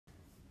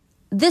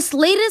This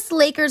latest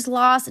Lakers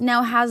loss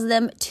now has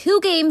them 2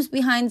 games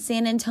behind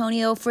San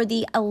Antonio for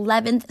the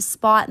 11th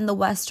spot in the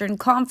Western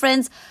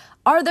Conference.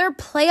 Are their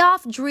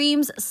playoff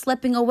dreams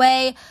slipping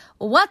away?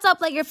 What's up,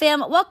 Laker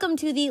fam? Welcome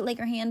to the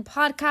Laker Hand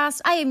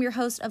podcast. I am your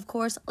host, of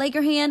course,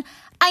 Laker Hand.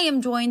 I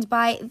am joined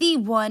by the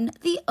one,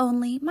 the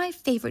only, my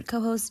favorite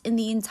co-host in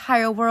the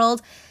entire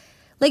world,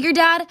 Laker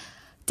Dad.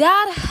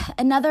 Dad,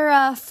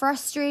 another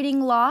frustrating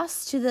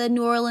loss to the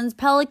New Orleans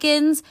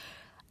Pelicans.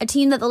 A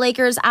team that the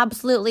Lakers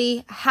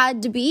absolutely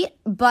had to beat.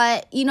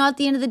 But, at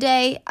the end of the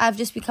day, I've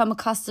just become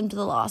accustomed to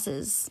the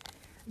losses.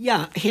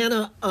 Yeah,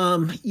 Hannah,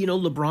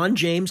 LeBron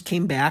James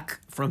came back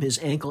from his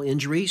ankle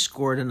injury,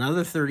 scored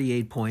another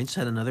 38 points,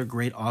 had another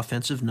great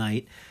offensive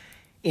night.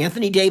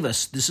 Anthony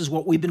Davis, this is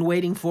what we've been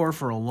waiting for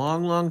a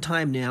long, long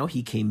time now.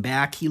 He came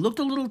back. He looked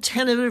a little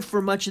tentative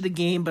for much of the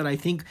game, but I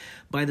think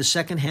by the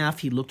second half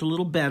he looked a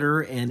little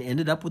better and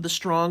ended up with a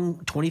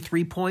strong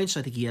 23 points.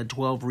 I think he had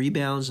 12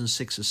 rebounds and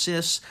 6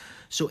 assists.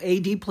 So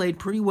AD played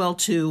pretty well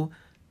too,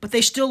 but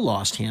they still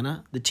lost,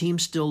 Hannah. The team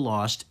still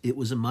lost. It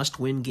was a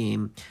must-win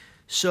game.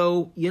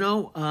 So,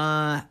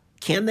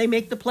 can they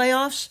make the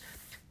playoffs?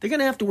 They're going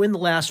to have to win the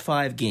last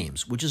 5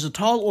 games, which is a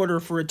tall order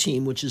for a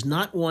team which has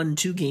not won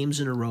 2 games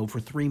in a row for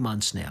 3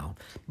 months now.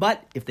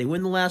 But if they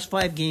win the last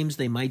 5 games,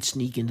 they might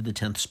sneak into the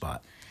 10th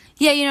spot.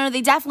 Yeah,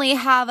 they definitely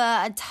have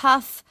a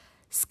tough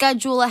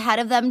schedule ahead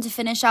of them to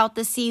finish out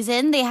the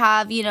season. They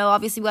have,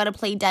 obviously we got to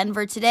play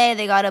Denver today.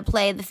 They got to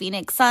play the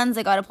Phoenix Suns.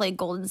 They got to play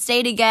Golden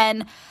State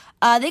again.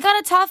 They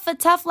got a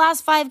tough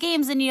last 5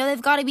 games, and,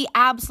 they've got to be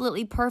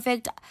absolutely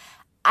perfect.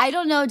 I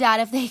don't know, Dad,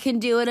 if they can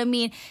do it. I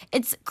mean,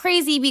 it's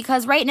crazy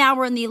because right now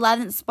we're in the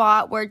 11th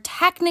spot. We're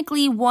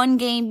technically 1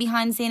 game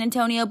behind San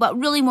Antonio, but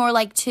really more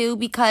like 2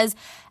 because,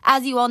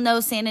 as you all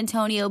know, San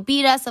Antonio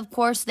beat us. Of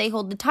course, they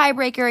hold the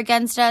tiebreaker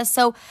against us.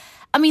 So,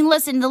 I mean,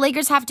 listen, the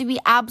Lakers have to be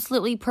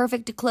absolutely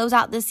perfect to close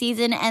out this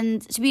season.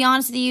 And to be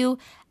honest with you,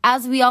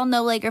 as we all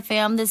know, Laker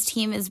fam, this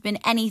team has been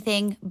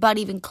anything but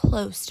even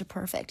close to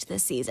perfect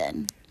this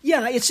season.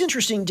 Yeah, it's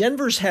interesting.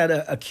 Denver's had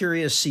a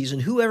curious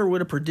season. Whoever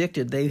would have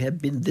predicted they had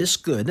been this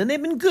good? And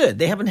they've been good.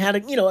 They haven't had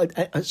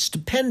a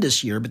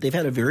stupendous year, but they've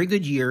had a very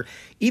good year,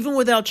 even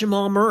without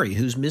Jamal Murray,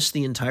 who's missed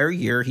the entire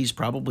year. He's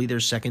probably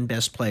their second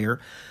best player.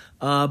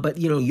 But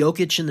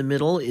Jokic in the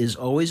middle is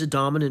always a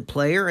dominant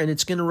player, and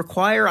it's going to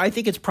require, I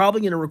think it's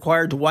probably going to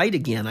require Dwight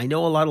again. I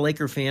know a lot of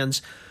Laker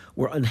fans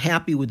were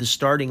unhappy with the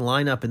starting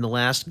lineup in the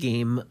last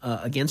game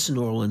against the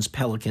New Orleans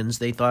Pelicans.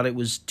 They thought it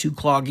was too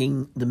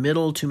clogging the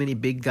middle, too many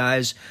big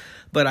guys.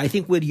 But I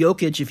think with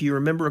Jokic, if you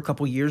remember a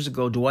couple years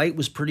ago, Dwight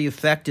was pretty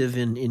effective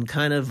in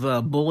kind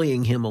of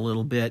bullying him a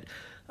little bit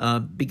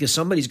because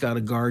somebody's got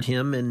to guard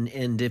him.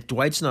 And if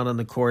Dwight's not on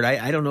the court,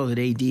 I don't know that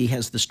AD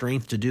has the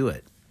strength to do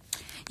it.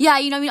 Yeah,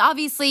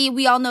 obviously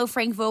we all know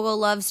Frank Vogel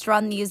loves to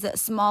run these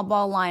small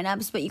ball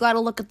lineups, but you got to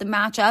look at the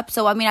matchup.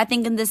 So, I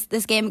think in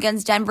this game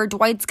against Denver,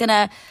 Dwight's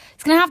gonna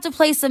have to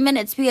play some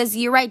minutes because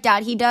you're right,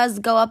 Dad. He does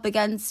go up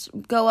against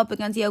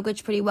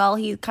Jokic pretty well.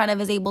 He kind of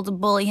is able to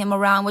bully him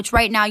around, which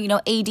right now,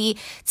 AD.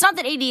 It's not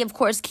that AD, of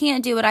course,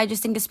 can't do it. I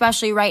just think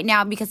especially right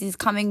now because he's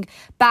coming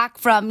back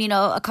from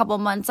a couple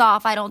months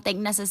off. I don't think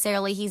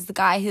necessarily he's the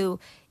guy who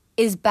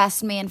is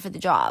best man for the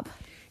job.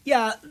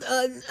 Yeah,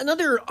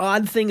 another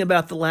odd thing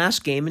about the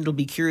last game, and it'll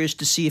be curious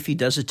to see if he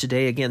does it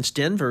today against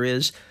Denver,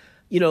 is,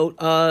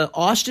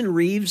 Austin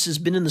Reeves has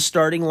been in the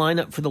starting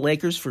lineup for the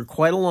Lakers for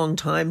quite a long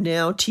time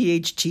now.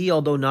 THT,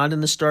 although not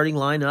in the starting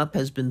lineup,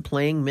 has been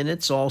playing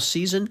minutes all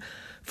season.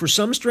 For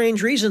some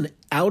strange reason,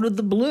 out of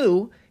the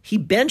blue, he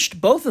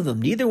benched both of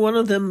them. Neither one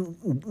of them,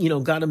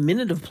 got a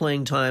minute of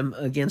playing time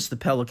against the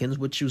Pelicans,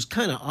 which was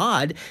kind of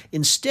odd.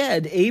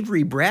 Instead,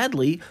 Avery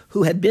Bradley,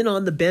 who had been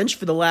on the bench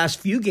for the last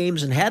few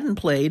games and hadn't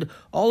played,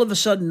 all of a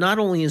sudden, not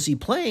only is he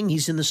playing,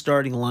 he's in the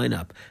starting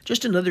lineup.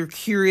 Just another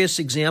curious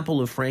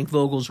example of Frank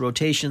Vogel's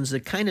rotations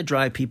that kind of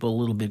drive people a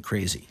little bit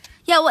crazy.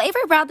 Yeah, well,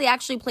 Avery Bradley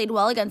actually played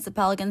well against the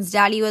Pelicans.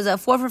 Daddy was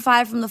 4 for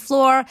 5 from the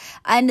floor,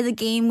 ended the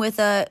game with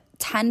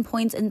 10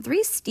 points and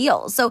 3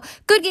 steals. So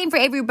good game for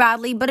Avery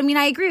Bradley. But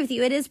I agree with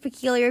you. It is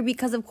peculiar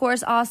because, of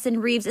course,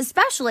 Austin Reeves,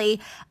 especially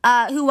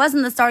who was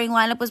in the starting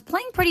lineup, was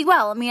playing pretty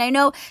well. I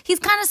know he's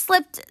kind of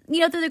slipped,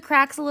 through the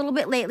cracks a little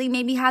bit lately.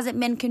 Maybe hasn't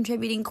been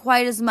contributing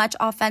quite as much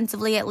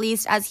offensively, at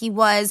least as he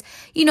was,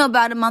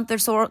 about a month or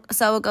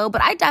so ago.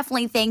 But I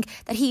definitely think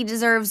that he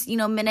deserves,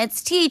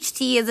 minutes.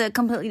 THT is a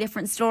completely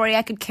different story.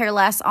 I could care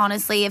less,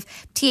 honestly,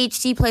 if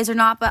THT plays or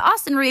not. But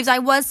Austin Reeves, I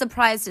was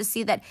surprised to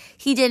see that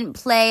he didn't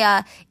play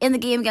in the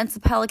game against the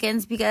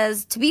Pelicans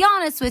because, to be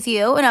honest with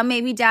you, and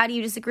maybe, Dad,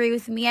 you disagree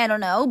with me, I don't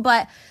know,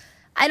 but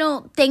I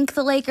don't think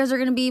the Lakers are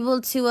going to be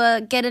able to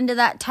get into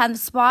that 10th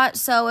spot.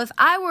 So if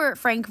I were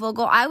Frank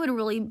Vogel, I would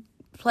really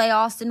play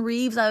Austin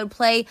Reeves. I would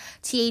play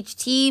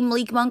THT,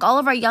 Malik Monk, all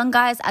of our young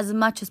guys as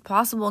much as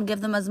possible and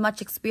give them as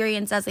much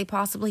experience as they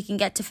possibly can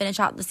get to finish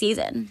out the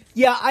season.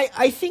 Yeah,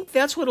 I think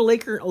that's what a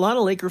lot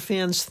of Laker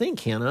fans think,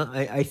 Hannah.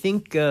 I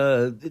think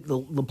the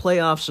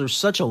playoffs are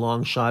such a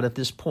long shot at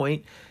this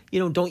point.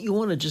 don't you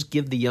want to just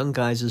give the young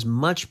guys as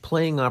much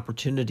playing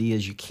opportunity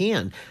as you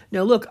can?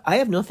 Now, look, I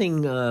have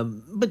nothing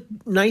but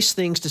nice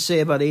things to say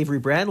about Avery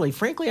Bradley.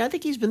 Frankly, I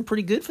think he's been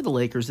pretty good for the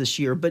Lakers this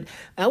year, but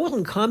I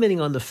wasn't commenting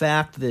on the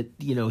fact that,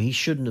 he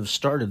shouldn't have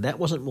started. That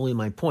wasn't really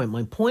my point.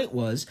 My point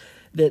was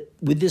that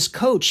with this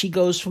coach, he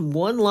goes from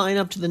one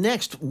lineup to the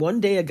next. One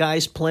day a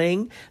guy's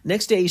playing,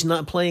 next day he's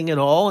not playing at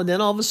all, and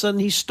then all of a sudden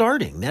he's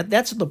starting.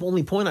 That's the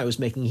only point I was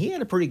making. He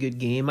had a pretty good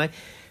game.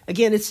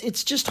 Again,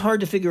 it's just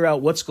hard to figure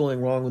out what's going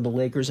wrong with the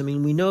Lakers. I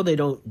mean, we know they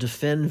don't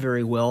defend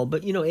very well,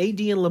 but, AD and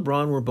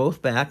LeBron were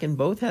both back and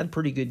both had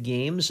pretty good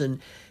games.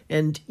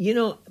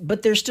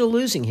 But they're still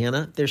losing,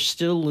 Hannah. They're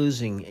still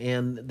losing,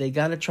 and they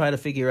got to try to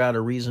figure out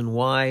a reason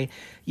why,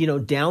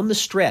 down the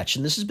stretch.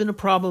 And this has been a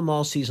problem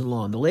all season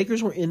long. The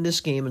Lakers were in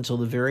this game until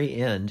the very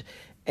end,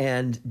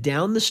 and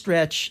down the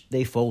stretch,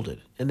 they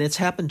folded. And that's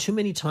happened too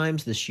many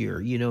times this year.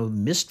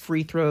 Missed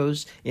free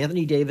throws.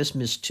 Anthony Davis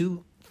missed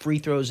 2 free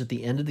throws at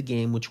the end of the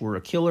game, which were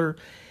a killer.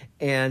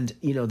 And,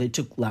 they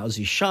took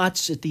lousy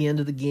shots at the end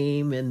of the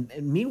game. And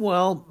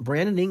meanwhile,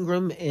 Brandon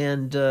Ingram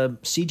and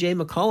C.J.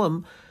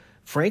 McCollum,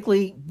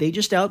 frankly, they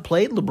just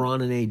outplayed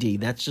LeBron and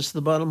AD. That's just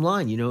the bottom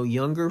line.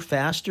 Younger,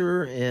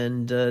 faster,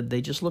 and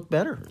they just look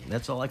better.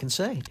 That's all I can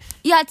say.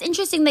 Yeah, it's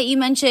interesting that you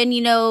mentioned,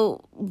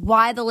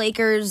 why the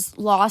Lakers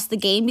lost the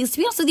game. Because to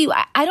be honest with you,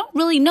 I don't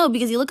really know,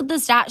 because you look at the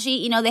stat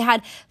sheet, they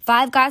had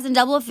 5 guys in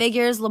double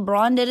figures.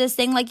 LeBron did his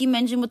thing, like you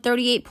mentioned, with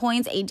 38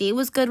 points. AD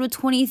was good with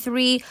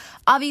 23.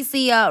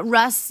 Obviously,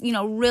 Russ,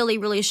 really,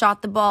 really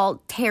shot the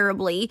ball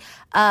terribly.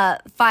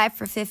 5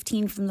 for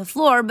 15 from the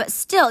floor, but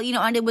still,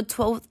 ended with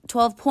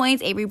 12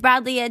 points. Avery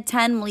Bradley had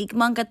 10, Malik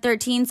Monk at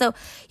 13. So,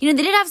 they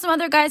did have some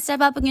other guys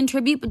step up and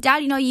contribute. But,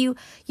 Dad, you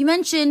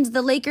mentioned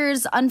the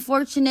Lakers'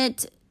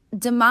 unfortunate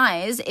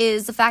demise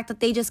is the fact that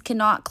they just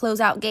cannot close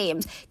out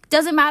games.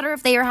 Doesn't matter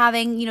if they are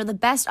having, the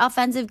best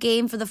offensive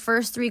game for the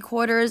first 3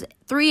 quarters,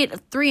 three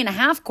and a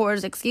half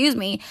quarters, excuse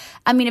me.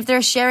 I mean, if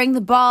they're sharing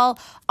the ball,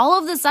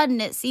 all of a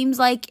sudden it seems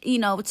like,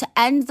 to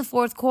end the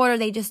fourth quarter,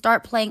 they just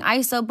start playing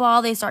ISO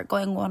ball. They start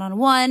going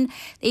one-on-one.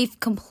 They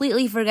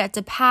completely forget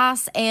to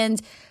pass and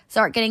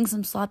start getting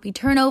some sloppy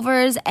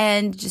turnovers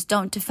and just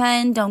don't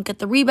defend, don't get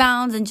the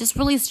rebounds, and just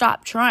really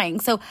stop trying.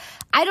 So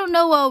I don't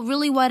know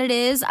really what it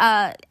is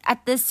at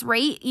this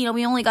rate.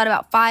 We only got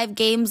about 5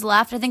 games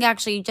left. I think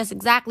actually just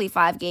exactly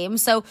 5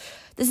 games. So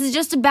this is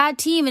just a bad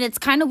team, and it's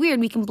kind of weird.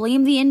 We can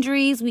blame the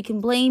injuries. We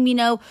can blame,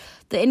 the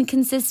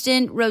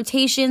inconsistent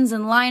rotations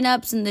and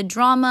lineups and the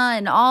drama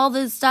and all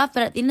this stuff.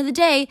 But at the end of the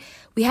day,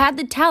 we had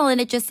the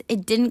talent.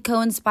 It didn't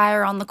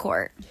co-inspire on the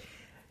court.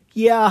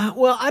 Yeah,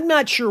 well, I'm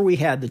not sure we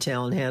had the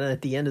talent, Hannah,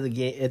 at the end of the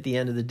game. At the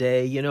end of the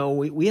day,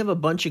 we have a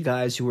bunch of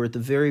guys who are at the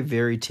very,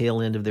 very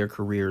tail end of their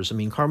careers. I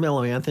mean,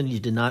 Carmelo Anthony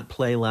did not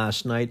play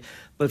last night,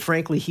 but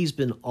frankly, he's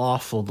been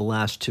awful the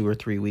last 2 or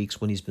 3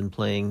 weeks when he's been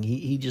playing.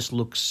 He just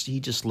looks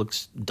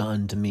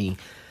done to me.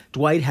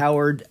 Dwight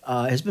Howard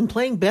has been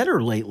playing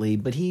better lately,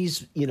 but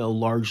he's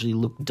largely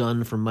looked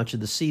done for much of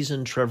the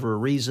season. Trevor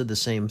Ariza, the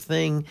same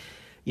thing.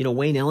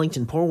 Wayne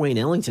Ellington, poor Wayne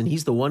Ellington,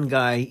 he's the one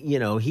guy,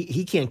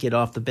 he can't get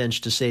off the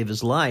bench to save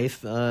his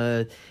life.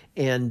 Kent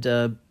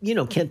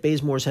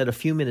Bazemore's had a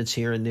few minutes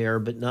here and there,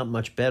 but not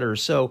much better.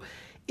 So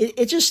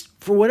it just,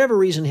 for whatever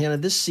reason, Hannah,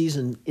 this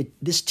season,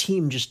 this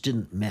team just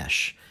didn't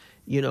mesh.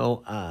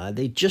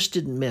 They just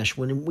didn't mesh.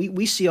 When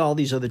we see all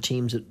these other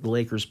teams that the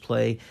Lakers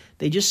play,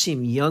 they just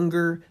seem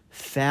younger,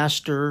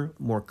 faster,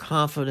 more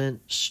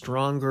confident,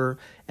 stronger,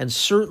 and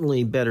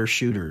certainly better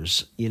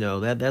shooters.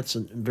 That's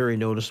very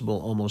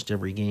noticeable almost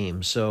every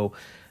game. So,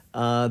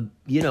 I'm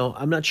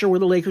not sure where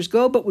the Lakers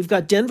go, but we've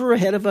got Denver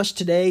ahead of us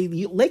today.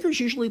 The Lakers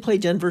usually play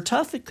Denver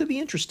tough. It could be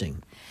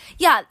interesting.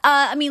 Yeah,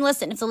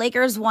 listen, if the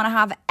Lakers want to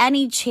have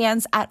any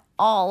chance at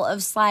all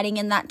of sliding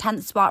in that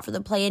 10th spot for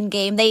the play-in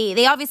game,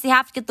 they obviously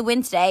have to get the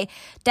win today.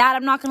 Dad,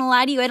 I'm not going to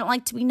lie to you. I don't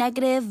like to be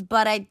negative,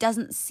 but it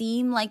doesn't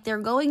seem like they're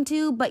going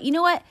to. But you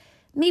know what?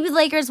 Maybe the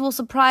Lakers will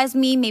surprise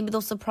me. Maybe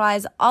they'll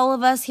surprise all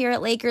of us here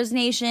at Lakers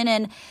Nation,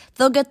 and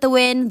they'll get the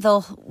win.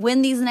 They'll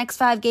win these next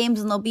 5 games,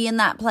 and they'll be in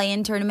that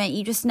play-in tournament.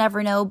 You just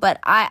never know,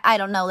 but I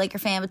don't know, Laker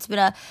fam. It's been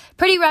a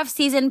pretty rough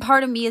season.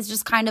 Part of me is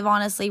just kind of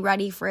honestly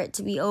ready for it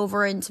to be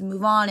over and to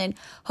move on, and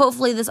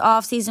hopefully this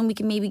offseason we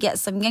can maybe get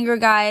some younger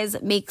guys,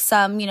 make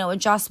some,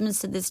 adjustments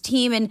to this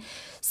team, and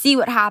see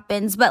what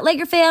happens. But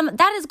Laker fam,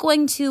 that is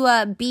going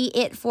to be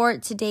it for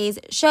today's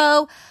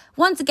show.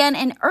 Once again,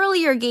 an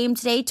earlier game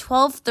today,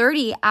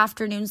 12:30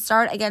 afternoon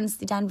start against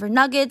the Denver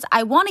Nuggets.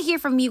 I want to hear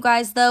from you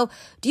guys, though.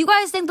 Do you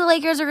guys think the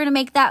Lakers are going to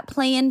make that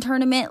play-in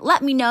tournament?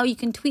 Let me know. You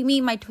can tweet me.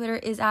 My Twitter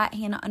is at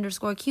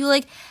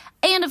Hannah_Kulik.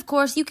 And, of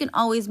course, you can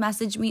always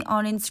message me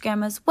on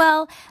Instagram as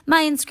well.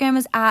 My Instagram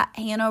is at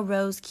Hannah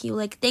Rose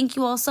Kulik. Thank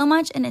you all so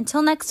much. And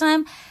until next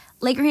time,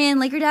 Laker Hand,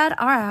 Laker Dad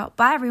are out.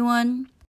 Bye, everyone.